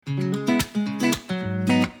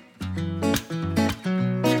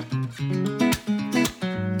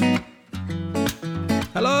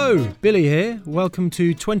Hello, Billy here. Welcome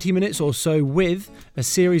to 20 Minutes or So With, a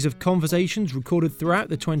series of conversations recorded throughout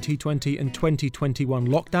the 2020 and 2021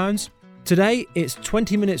 lockdowns. Today, it's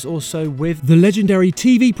 20 Minutes or So with the legendary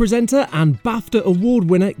TV presenter and BAFTA award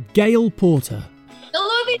winner, Gail Porter.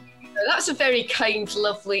 Hello there. That's a very kind,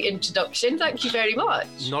 lovely introduction. Thank you very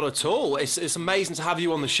much. Not at all. It's amazing to have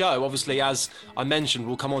you on the show. Obviously, as I mentioned,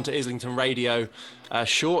 we'll come on to Islington Radio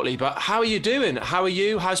shortly. But how are you doing? How are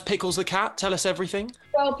you? How's Pickles the cat? Tell us everything.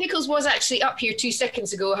 Well, Pickles was actually up here 2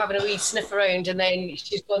 seconds ago having a wee sniff around, and then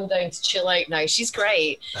she's gone down to chill out now. She's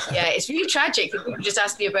great. Yeah, it's really tragic that people just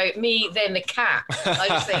ask me about me, then the cat. I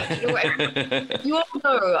just think, you know what, you all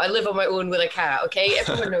know I live on my own with a cat, okay?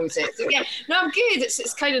 Everyone knows it. So yeah, no, I'm good.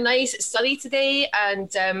 It's kind of nice. It's sunny today,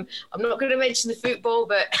 and I'm not going to mention the football,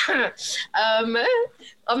 but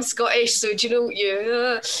I'm Scottish, so do you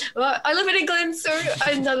know, I live in England, so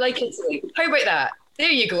and I like Italy. How about that? There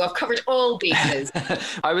you go. I've covered all bases.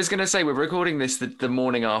 I was going to say, we're recording this the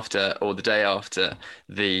morning after or the day after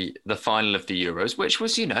the final of the Euros, which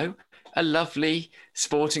was, you know, a lovely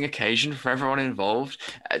sporting occasion for everyone involved.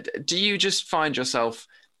 Do you just find yourself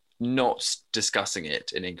not discussing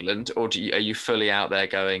it in England, or are you fully out there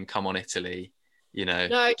going, come on, Italy, you know,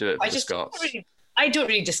 no, do it for the Scots? I don't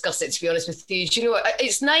really discuss it, to be honest with you. Do you know,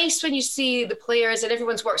 it's nice when you see the players and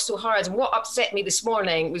everyone's worked so hard. And what upset me this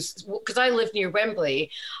morning was, because I live near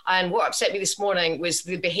Wembley, and what upset me this morning was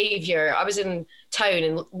the behaviour. I was in town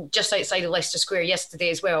and just outside of Leicester Square yesterday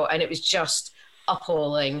as well, and it was just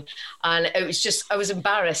appalling. And it was just, I was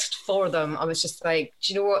embarrassed for them. I was just like,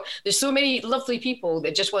 do you know what? There's so many lovely people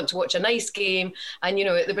that just want to watch a nice game. And, you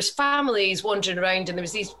know, there was families wandering around, and there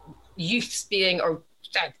was these youths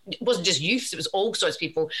it wasn't just youths, it was all sorts of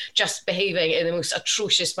people just behaving in the most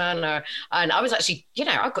atrocious manner. And I was actually, you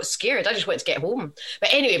know, I got scared. I just wanted to get home.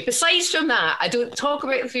 But anyway, besides from that, I don't talk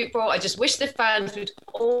about the football. I just wish the fans would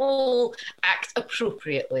all act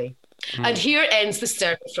appropriately. And here ends the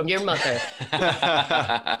service from your mother.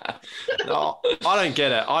 No, I don't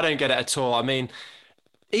get it. I don't get it at all. I mean,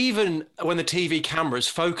 even when the TV cameras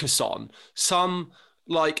focus on some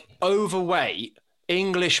like overweight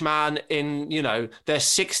English man in, you know, their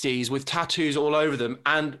 60s with tattoos all over them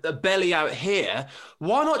and a belly out here,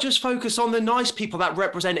 why not just focus on the nice people that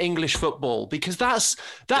represent English football? Because that's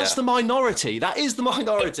the minority. That is the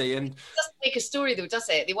minority. And it doesn't make a story though, does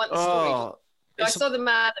it? They want the story. I saw the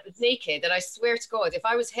man that was naked, and I swear to God, if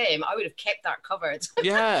I was him, I would have kept that covered.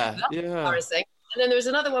 Yeah, That's embarrassing. And then there was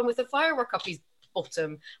another one with a firework up his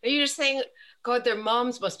bottom. Are you just saying, God, their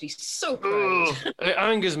moms must be so proud? It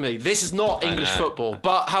angers me. This is not English football.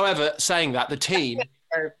 But however, saying that, the team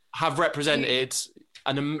have represented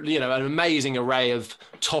an amazing array of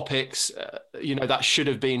topics, that should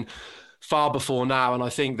have been far before now, and I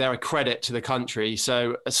think they're a credit to the country.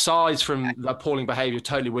 So aside from the appalling behaviour,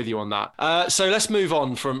 totally with you on that. So let's move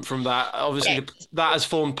on from that. Obviously, that has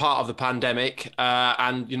formed part of the pandemic,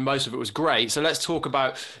 and most of it was great. So let's talk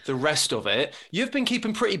about the rest of it. You've been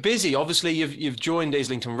keeping pretty busy. Obviously, you've joined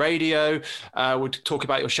Islington Radio. We'll talk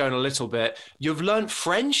about your show in a little bit. You've learnt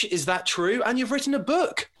French, is that true? And you've written a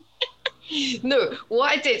book. No,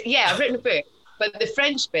 what I did, I've written a book. But the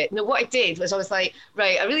French bit, what I did was I was like,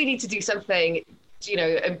 right, I really need to do something,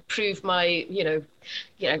 improve my,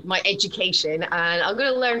 my education, and I'm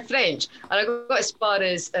going to learn French. And I got as far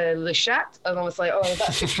as le chat, and I was like, oh,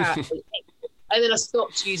 that's the cat. And then I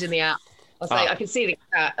stopped using the app. I was like, I can see the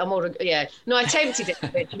cat. No, I attempted it.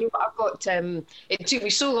 But I've got, it took me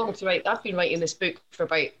so long to write. I've been writing this book for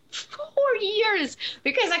about 4 years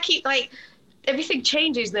because I keep everything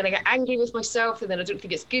changes, and then I get angry with myself, and then I don't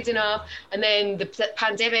think it's good enough. And then the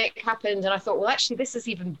pandemic happened, and I thought, well, actually, this is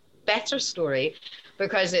even better story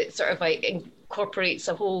because it sort of incorporates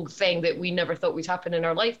a whole thing that we never thought would happen in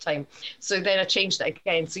our lifetime. So then I changed it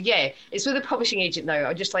again. So it's with a publishing agent now.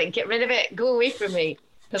 I just get rid of it, go away from me,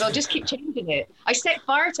 because I'll just keep changing it. I set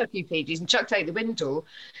fire to a few pages and chucked out the window.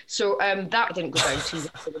 So that didn't go down too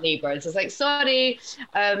well for the neighbours. I was like, sorry.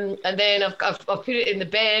 And then I've put it in the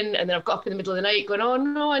bin, and then I've got up in the middle of the night going, oh,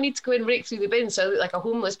 no, I need to go and rake through the bin. So I look like a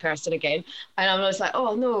homeless person again. And I was like,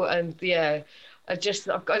 oh, no. And I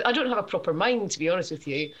don't have a proper mind, to be honest with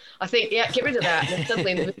you. I think, get rid of that. And then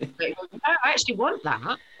suddenly I actually want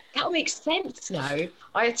that. That'll make sense now.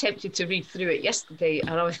 I attempted to read through it yesterday,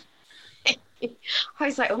 and I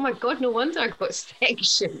was like, oh my God, no wonder I got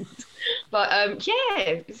sectioned. But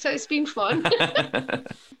so it's been fun.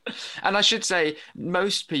 And I should say,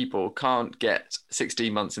 most people can't get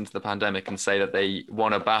 16 months into the pandemic and say that they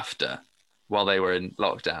won a BAFTA while they were in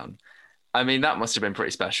lockdown. I mean, that must have been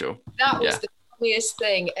pretty special. That was the funniest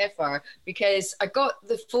thing ever, because I got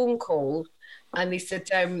the phone call and they said,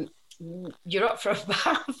 you're up for a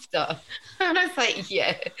BAFTA. And I was like,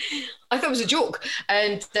 yeah. I thought it was a joke.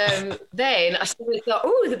 And then I suddenly thought,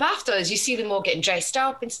 oh, the BAFTAs, you see them all getting dressed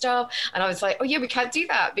up and stuff. And I was like, oh, yeah, we can't do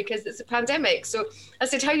that because it's a pandemic. So I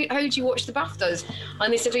said, how do you watch the BAFTAs?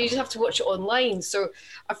 And they said, oh, you just have to watch it online. So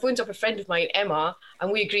I phoned up a friend of mine, Emma,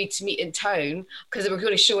 and we agreed to meet in town because they were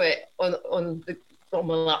going to show it on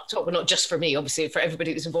my laptop, but not just for me, obviously, for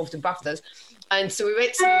everybody who's involved in BAFTAs. And so we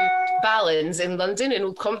went to Balance in London, in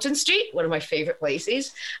Old Compton Street, one of my favourite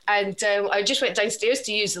places. And I just went downstairs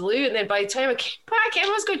to use the loo. And then by the time I came back,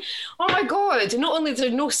 everyone was going, oh my God, not only is there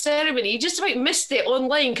no ceremony, you just about missed it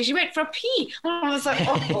online because you went for a pee. And I was like,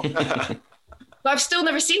 oh. But I've still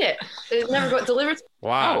never seen it. It never got delivered.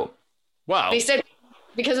 Wow. Wow. They said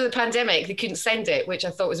because of the pandemic, they couldn't send it, which I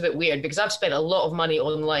thought was a bit weird because I've spent a lot of money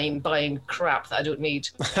online buying crap that I don't need.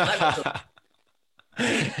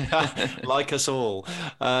 Like us all.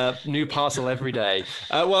 New parcel every day.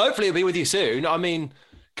 Well, hopefully it'll be with you soon. I mean,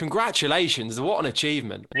 congratulations. What an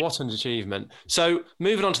achievement. What an achievement. So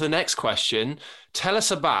moving on to the next question. Tell us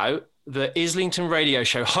about the Islington Radio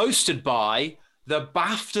Show hosted by the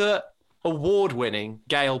BAFTA award-winning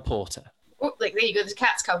Gail Porter. Oh, like, there you go. The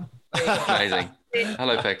cats come. Amazing.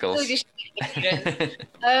 Hello, Pickles.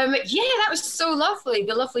 That was so lovely.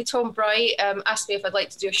 The lovely Tom Bright asked me if I'd like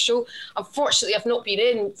to do a show. Unfortunately, I've not been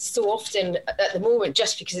in so often at the moment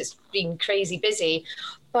just because it's been crazy busy.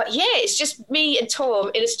 But yeah, it's just me and Tom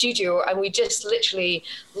in a studio and we just literally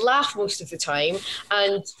laugh most of the time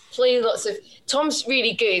and play lots of... Tom's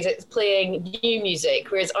really good at playing new music,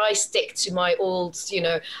 whereas I stick to my old,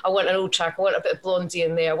 I want an old track, I want a bit of Blondie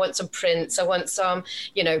in there, I want some Prince, I want some,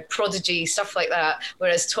 Prodigy, stuff like that.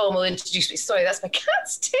 Whereas Tom will introduce me, sorry, that's my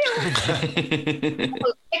cat's tail.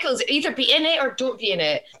 Pickles, either be in it or don't be in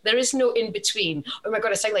it. There is no in between. Oh my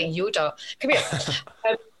God, I sound like Yoda. Come here.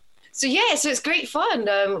 So it's great fun.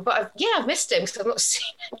 But I've missed him because I've not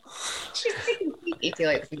seen him.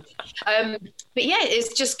 But yeah,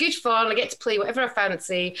 it's just good fun. I get to play whatever I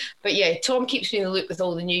fancy. But yeah, Tom keeps me in the loop with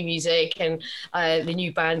all the new music and the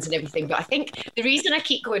new bands and everything. But I think the reason I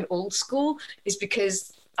keep going old school is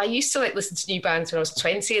because I used to listen to new bands when I was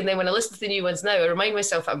 20, and then when I listen to the new ones now, I remind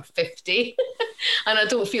myself I'm 50 and I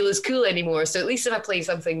don't feel as cool anymore. So at least if I play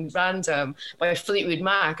something random by Fleetwood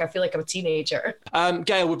Mac, I feel like I'm a teenager.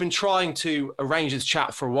 Gail, we've been trying to arrange this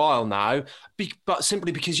chat for a while now, but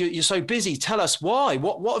simply because you're so busy. Tell us why.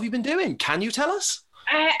 What have you been doing? Can you tell us?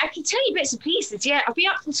 I can tell you bits and pieces. Yeah, I've been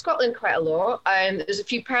up in Scotland quite a lot. There's a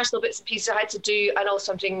few personal bits and pieces I had to do, and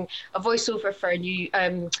also I'm doing a voiceover for a new...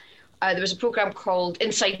 there was a programme called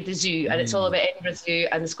Inside the Zoo, and it's all about Edinburgh Zoo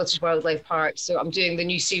and the Scottish Wildlife Park. So I'm doing the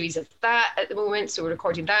new series of that at the moment. So we're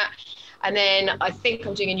recording that. And then I think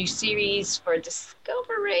I'm doing a new series for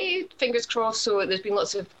Discovery, fingers crossed. So there's been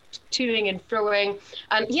lots of toing and froing.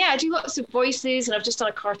 And yeah, I do lots of voices, and I've just done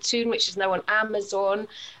a cartoon, which is now on Amazon,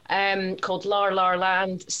 called Lar Lar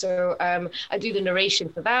Land. So I do the narration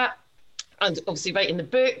for that. And obviously writing the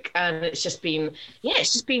book, and it's just been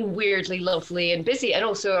weirdly lovely and busy. And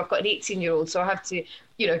also I've got an 18-year-old, so I have to,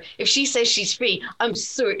 if she says she's free, I'm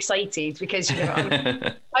so excited because, I'm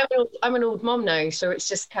an old mom now. So it's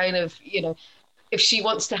just kind of, if she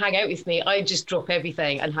wants to hang out with me, I just drop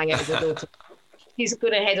everything and hang out with her daughter. She's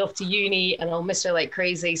going to head off to uni and I'll miss her like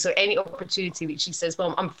crazy. So any opportunity that she says,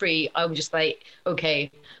 Mom, I'm free, I'm just like, okay,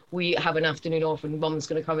 we have an afternoon off and Mom's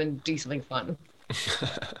going to come and do something fun.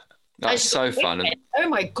 That's so fun. Oh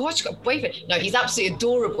my gosh, she's got a boyfriend. No, he's absolutely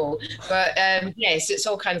adorable. But so it's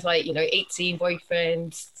all kind of 18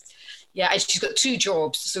 boyfriend. Yeah, and she's got 2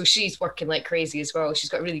 jobs, so she's working like crazy as well. She's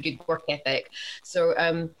got a really good work ethic. So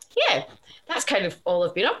that's kind of all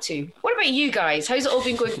I've been up to. What about you guys? How's it all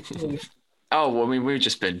been going for you? Oh, well, we've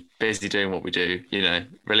just been busy doing what we do,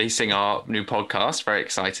 releasing our new podcast. Very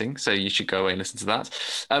exciting. So you should go away and listen to that.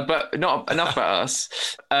 But not enough about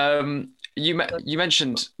us. You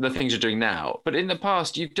mentioned the things you're doing now, but in the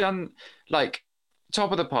past you've done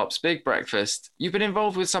Top of the Pops, Big Breakfast. You've been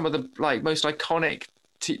involved with some of the most iconic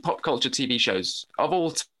pop culture TV shows of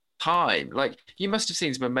all time. You must have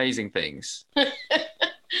seen some amazing things.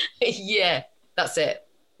 Yeah, that's it.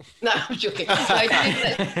 No, I'm joking.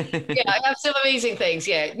 I have some amazing things.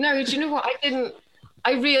 Yeah. No, do you know what?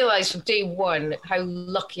 I realised from day one how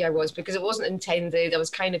lucky I was because it wasn't intended. I was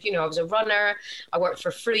kind of, I was a runner. I worked for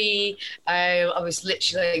free. I was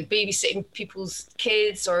literally babysitting people's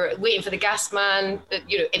kids or waiting for the gas man,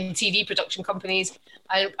 in TV production companies.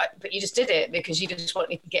 But you just did it because you just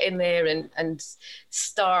wanted to get in there and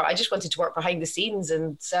start. I just wanted to work behind the scenes.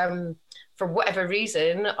 And for whatever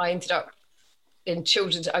reason, I ended up in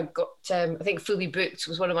children's. I got, I think Fully Booked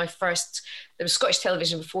was one of my first. There was Scottish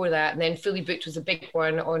television before that, and then Fully Booked was a big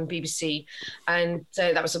one on BBC, and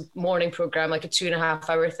that was a morning programme, like a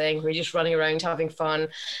 2.5-hour thing. Where you're just running around having fun,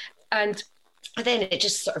 and then it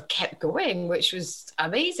just sort of kept going, which was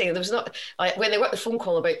amazing. There was not like when they got the phone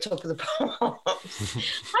call about Top of the Pops,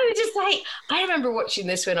 I was just like, I remember watching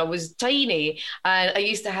this when I was tiny, and I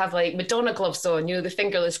used to have like Madonna gloves on, the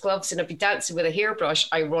fingerless gloves, and I'd be dancing with a hairbrush,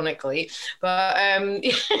 ironically, but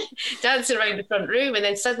dancing around the front room, and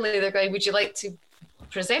then suddenly they're going, "Would you like to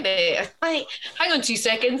present it?" I'm like, hang on 2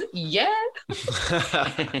 seconds, yeah.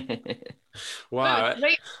 Wow.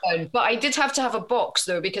 Great fun. But I did have to have a box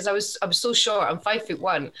though, because I was so short. I'm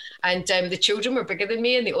 5'1", and the children were bigger than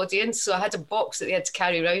me in the audience, so I had a box that they had to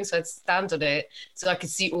carry around, so I'd stand on it so I could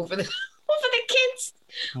see over the kids.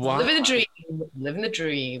 Wow. Living the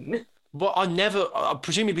dream. Well,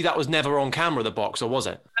 presumably that was never on camera, the box, or was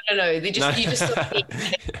it? I don't know. You just saw me,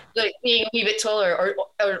 like being a wee bit taller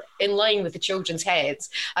or in line with the children's heads,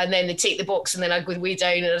 and then they take the box, and then I'd go way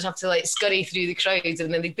down, and I'd have to like scurry through the crowds,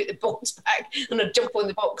 and then they'd put the box back, and I'd jump on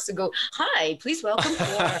the box and go, "Hi, please welcome."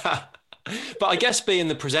 But I guess being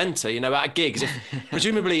the presenter, at gigs,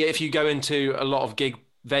 presumably if you go into a lot of gig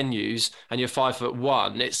venues and you're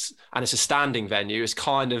 5'1", it's a standing venue, it's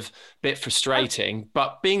kind of a bit frustrating.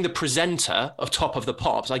 But being the presenter of Top of the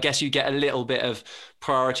Pops, I guess you get a little bit of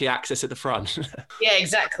priority access at the front. Yeah,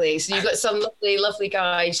 exactly. So you've got some lovely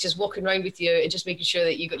guys just walking around with you and just making sure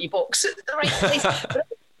that you got your box at the right place. But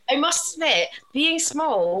I must admit, being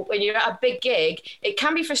small when you're at a big gig, it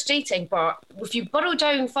can be frustrating, but if you burrow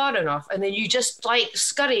down far enough and then you just like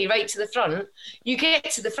scurry right to the front, you get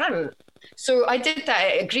to the front. So I did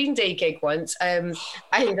that at a Green Day gig once. I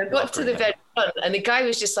got to the very front, and the guy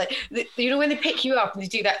was just like, when they pick you up and they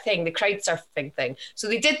do that thing, the crowd surfing thing. So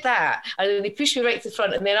they did that, and then they pushed me right to the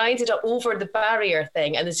front, and then I ended up over the barrier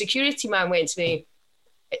thing, and the security man went to me,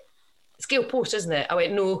 "It's Gail Post, isn't it?" I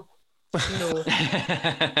went, No.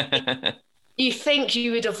 You think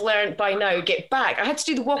you would have learned by now, get back. I had to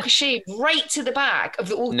do the walk of shame right to the back of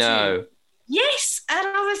the O2. No. Yes, and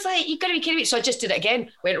I was like, "You got to be kidding me!" So I just did it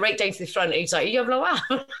again. Went right down to the front, and he's like, "Are you having a laugh?"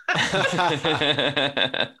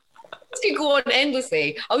 This could go on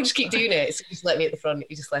endlessly. I'll just keep doing it. So he just let me at the front.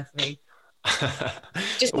 He just left me.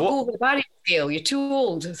 Just go over the barrier scale. You're too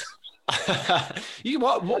old.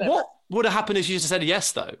 What would have happened if you just said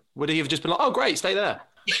yes, though? Would he have just been like, "Oh, great, stay there"?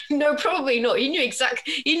 No, probably not. He knew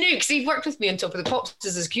exactly. He knew because he'd worked with me on Top of the Pops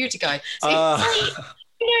as a security guy. So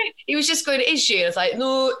he was just going, "Is she?" And I was like,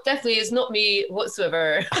 "No, definitely it's not me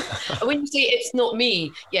whatsoever." And when you say it's not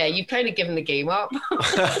me, yeah, you've kind of given the game up.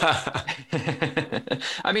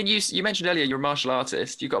 I mean, you mentioned earlier you're a martial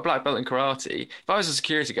artist. You've got a black belt in karate. If I was a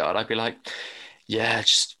security guard, I'd be like, "Yeah,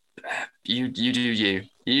 just you do you.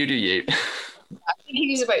 You do you." I think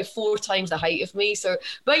he's about 4 times the height of me. So,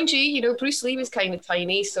 mind you, Bruce Lee was kind of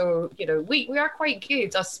tiny. So, we are quite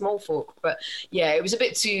good, us small folk. But yeah, it was a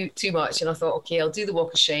bit too much. And I thought, okay, I'll do the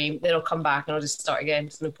walk of shame. Then I'll come back and I'll just start again.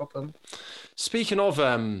 It's no problem. Speaking of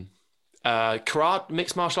karate,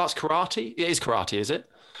 mixed martial arts, karate, it is karate, is it?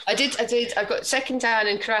 I did. I've got second dan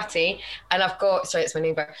in karate, and I've got, sorry, it's my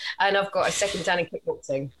neighbour, and I've got a second dan in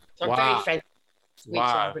kickboxing. So I'm very friendly.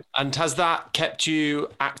 Wow. And has that kept you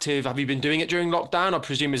active? Have you been doing it during lockdown? I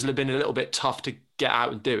presume it's been a little bit tough to get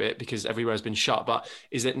out and do it because everywhere's been shut, but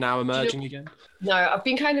is it now emerging again? No, I've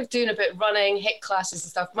been kind of doing a bit of running, HIIT classes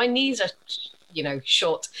and stuff. My knees are,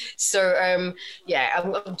 shot. So, I'm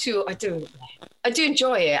too, I do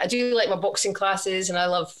enjoy it. I do like my boxing classes, and I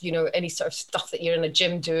love, any sort of stuff that you're in a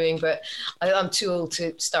gym doing, but I'm too old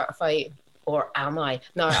to start a fight. Or am I?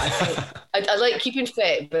 No, I like keeping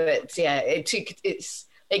fit, but yeah, it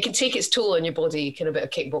can take its toll on your body, kind of a bit of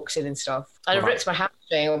kickboxing and stuff. And I ripped my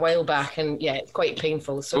hamstring a while back, and yeah, it's quite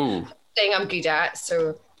painful. So thing I'm good at,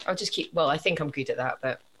 so I'll just I think I'm good at that,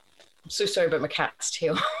 but I'm so sorry about my cat's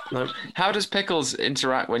tail. No. How does Pickles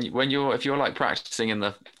interact if you're like practicing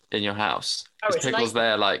in your house? Is Pickles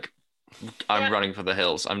there like, I'm running for the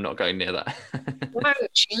hills, I'm not going near that? No,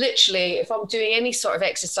 she literally, if I'm doing any sort of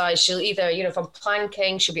exercise, she'll either, if I'm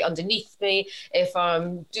planking, she'll be underneath me. If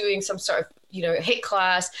I'm doing some sort of, HIIT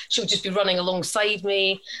class, she'll just be running alongside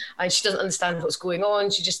me, and she doesn't understand what's going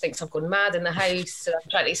on. She just thinks I've gone mad in the house. And I'm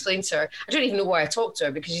trying to explain to her. I don't even know why I talk to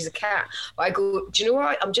her because she's a cat. But I go, "Do you know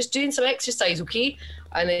what? I'm just doing some exercise, okay?"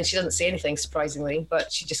 And then she doesn't say anything, surprisingly,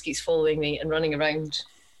 but she just keeps following me and running around.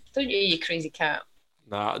 Don't you crazy cat?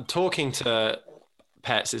 No, talking to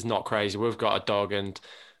pets is not crazy. We've got a dog, and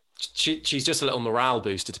she's just a little morale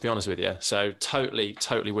booster, to be honest with you. So totally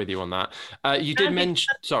with you on that. You did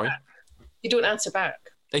mention, sorry. You don't answer back.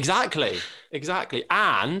 Exactly.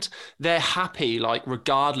 And they're happy, like,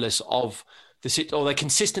 regardless of or they're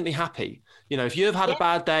consistently happy. You know, if you've had a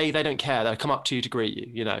bad day, they don't care. They'll come up to you to greet you.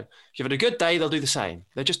 You know, if you've had a good day, they'll do the same.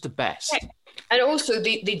 They're just the best. Yeah. And also,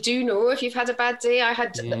 they do know if you've had a bad day. I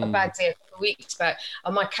had a bad day a couple of weeks back,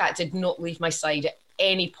 and my cat did not leave my side at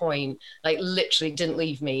any point. Like, literally didn't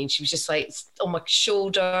leave me. And she was just like on my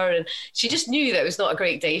shoulder, and she just knew that it was not a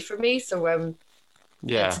great day for me. So,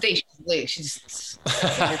 today she's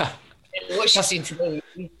what she's doing today.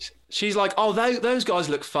 She's like, oh, those guys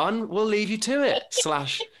look fun. We'll leave you to it. /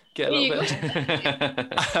 get a little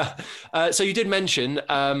bit. So you did mention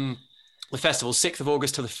the festival, 6th of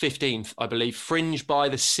August to the 15th, I believe, Fringe by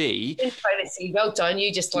the Sea. Fringe by the Sea, well done.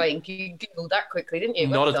 You just you Googled that quickly, didn't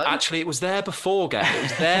you? Actually, it was there before, Gail. It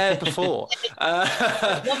was there before.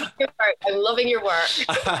 I'm loving your work.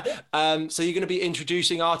 So you're going to be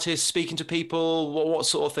introducing artists, speaking to people. What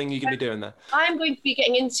sort of thing are you going to be doing there? I'm going to be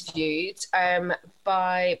getting interviewed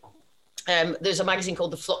by... there's a magazine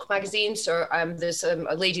called The Flock magazine. So there's a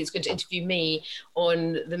lady that's going to interview me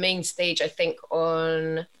on the main stage, I think,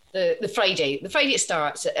 on the Friday. The Friday it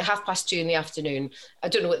starts at 2:30 in the afternoon. I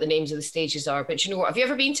don't know what the names of the stages are, but you know what? Have you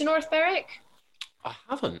ever been to North Berwick? I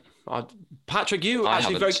haven't. Patrick, you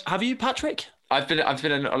actually have you, Patrick? I've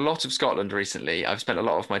been in a lot of Scotland recently. I've spent a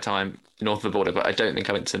lot of my time north of the border, but I don't think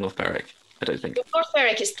I went to North Berwick. I don't think. North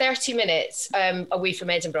Berwick is 30 minutes away from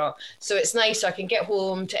Edinburgh, so it's nice. So I can get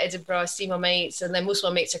home to Edinburgh, see my mates, and then most of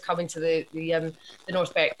my mates are coming to the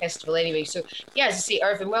North Berwick Festival anyway. So yeah, as I say,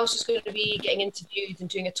 Irvin Welsh is going to be getting interviewed and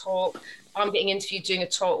doing a talk. I'm getting interviewed doing a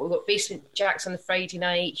talk. We've got Basement Jacks on the Friday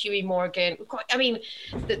night, Huey Morgan. We've got,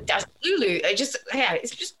 that's Lulu.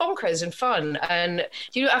 It's just bonkers and fun. And,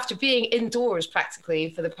 you know, after being indoors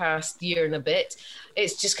practically for the past year and a bit,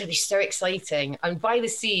 it's just going to be so exciting. And by the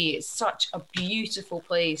sea, it's such a beautiful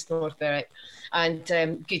place, North Berwick. And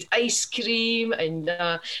good ice cream. And,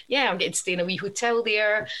 I'm getting to stay in a wee hotel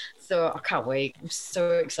there. So I can't wait. I'm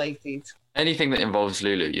so excited. Anything that involves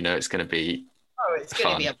Lulu, you know, it's going to be... Oh, it's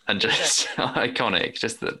going to be and just iconic.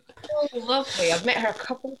 Just that. So lovely. I've met her a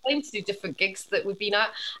couple of times to do different gigs that we've been at,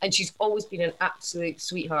 and she's always been an absolute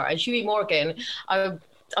sweetheart. And Huey Morgan, I've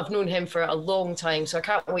known him for a long time, so I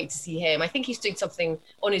can't wait to see him. I think he's doing something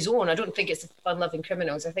on his own. I don't think it's the Fun Loving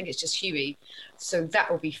Criminals. I think it's just Huey. So that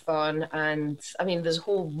will be fun. And I mean, there's a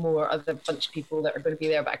whole other bunch of people that are going to be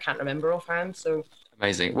there, but I can't remember offhand. So.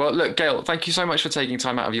 Amazing. Well, look, Gail, thank you so much for taking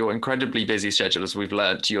time out of your incredibly busy schedule. As we've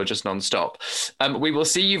learnt, you're just non-stop. We will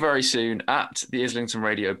see you very soon at the Islington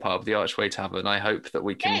Radio Pub, the Archway Tavern. I hope that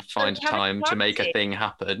we can find time to make a thing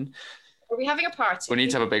happen. Are we having a party? We need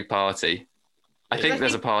to have a big party. I think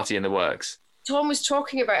there's a party in the works. Tom was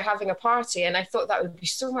talking about having a party, and I thought that would be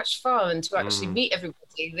so much fun to actually meet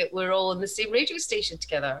everybody, that we're all in the same radio station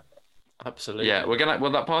together. Absolutely. Yeah,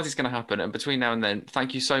 that party's gonna happen, and between now and then,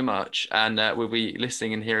 thank you so much, and we'll be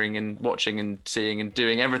listening and hearing and watching and seeing and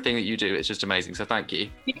doing everything that you do. It's just amazing, so thank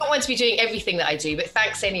you. You don't want to be doing everything that I do, but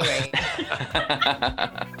thanks anyway.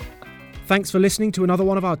 Thanks for listening to another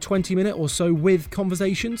one of our 20-minute or so with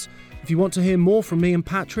conversations. If you want to hear more from me and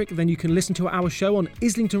Patrick, then you can listen to our show on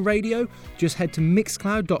Islington Radio. Just head to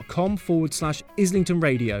mixcloud.com/Islington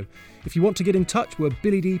Radio. If you want to get in touch, we're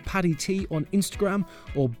Billy D Paddy T on Instagram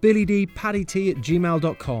or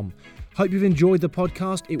billydpaddyt@gmail.com. Hope you've enjoyed the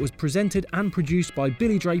podcast. It was presented and produced by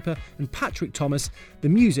Billy Draper and Patrick Thomas. The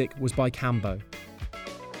music was by Cambo.